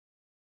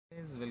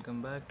Guys,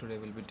 welcome back. Today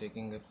we'll be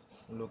taking a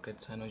look at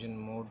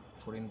CynogenMod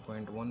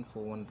 14.1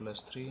 for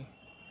Oneplus 3.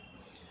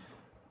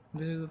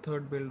 This is the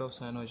third build of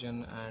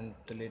Cyanogen and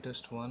the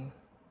latest one.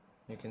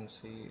 You can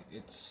see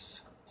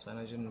it's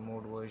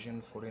CynogenMod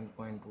version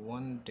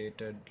 14.1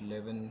 dated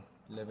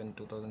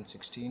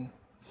 11/11/2016.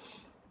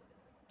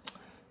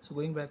 So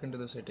going back into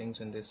the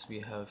settings, in this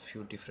we have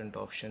few different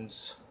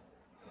options,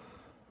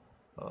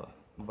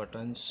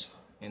 buttons.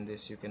 In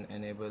this you can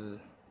enable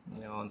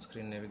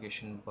on-screen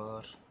navigation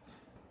bar,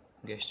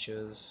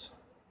 gestures,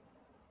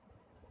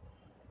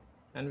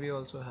 and we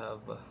also have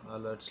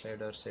alert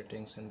slider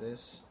settings in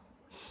this.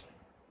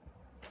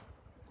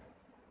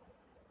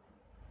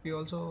 We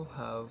also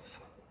have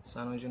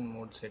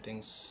CyanogenMod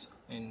settings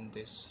in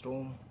this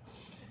room.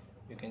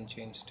 You can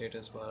change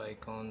status bar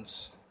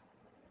icons,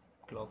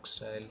 clock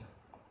style,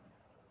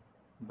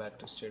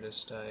 battery status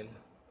style.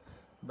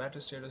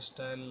 Battery status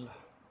style,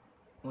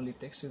 only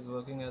text is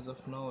working as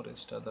of now,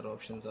 rest other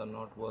options are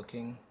not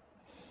working.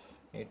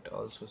 It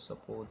also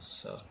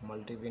supports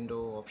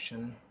multi-window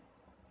option.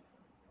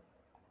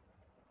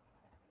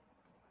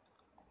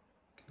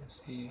 You can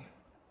see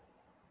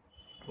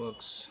it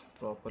works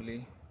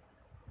properly.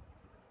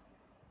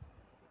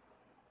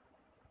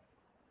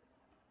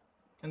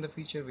 And the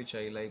feature which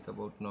I like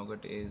about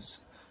Nougat is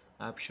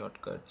app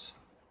shortcuts.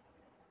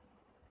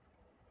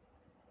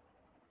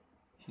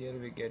 Here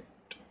we get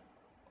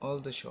all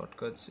the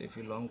shortcuts if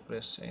you long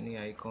press any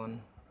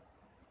icon.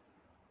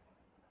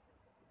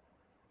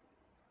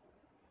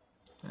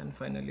 And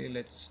finally,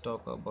 let's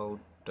talk about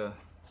the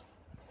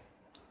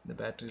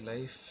battery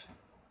life.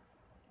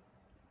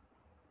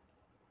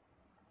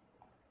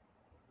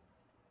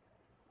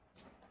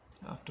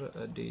 After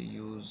a day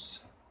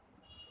use,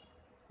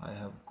 I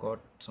have got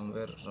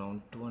somewhere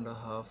around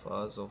 2.5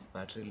 hours of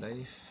battery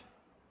life,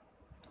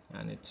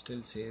 and it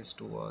still says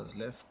 2 hours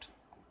left.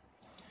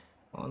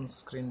 On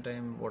screen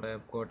time, what I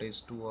have got is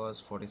 2 hours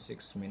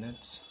 46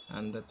 minutes,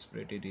 and that's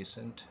pretty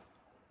decent.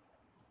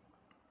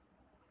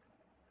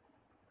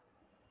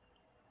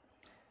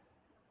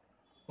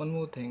 One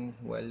more thing,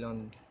 while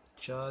on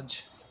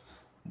charge,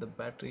 the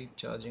battery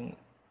charging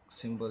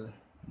symbol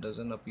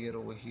doesn't appear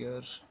over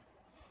here.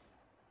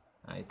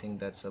 I think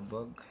that's a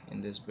bug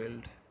in this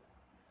build,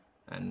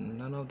 and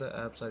none of the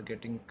apps are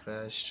getting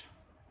crashed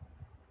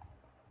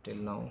till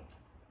now.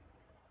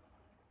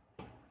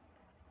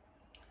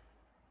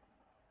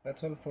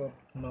 That's all for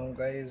now,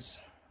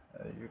 guys.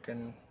 You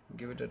can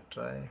give it a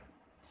try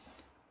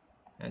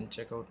and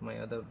check out my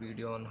other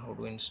video on how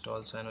to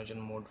install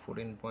CynogenMod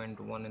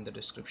 14.1 in the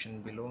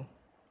description below.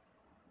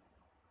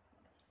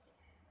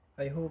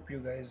 I hope you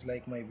guys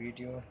like my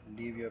video.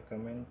 Leave your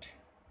comment